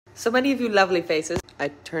So many of you lovely faces, I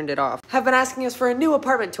turned it off, have been asking us for a new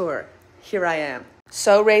apartment tour. Here I am.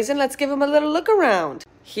 So Raisin, let's give him a little look around.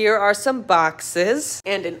 Here are some boxes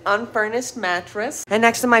and an unfurnished mattress. And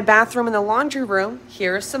next to my bathroom in the laundry room,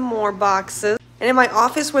 here are some more boxes. And in my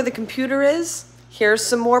office where the computer is, here's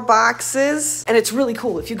some more boxes. And it's really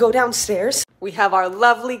cool. If you go downstairs, we have our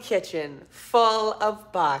lovely kitchen full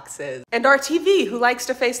of boxes. And our TV, who likes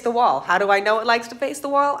to face the wall. How do I know it likes to face the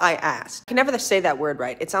wall? I asked. I can never say that word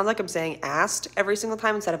right. It sounds like I'm saying asked every single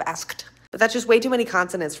time instead of asked. But that's just way too many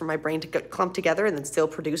consonants for my brain to clump together and then still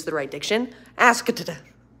produce the right diction. Asked.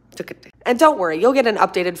 And don't worry, you'll get an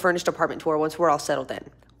updated furnished apartment tour once we're all settled in.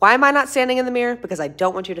 Why am I not standing in the mirror? Because I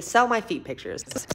don't want you to sell my feet pictures.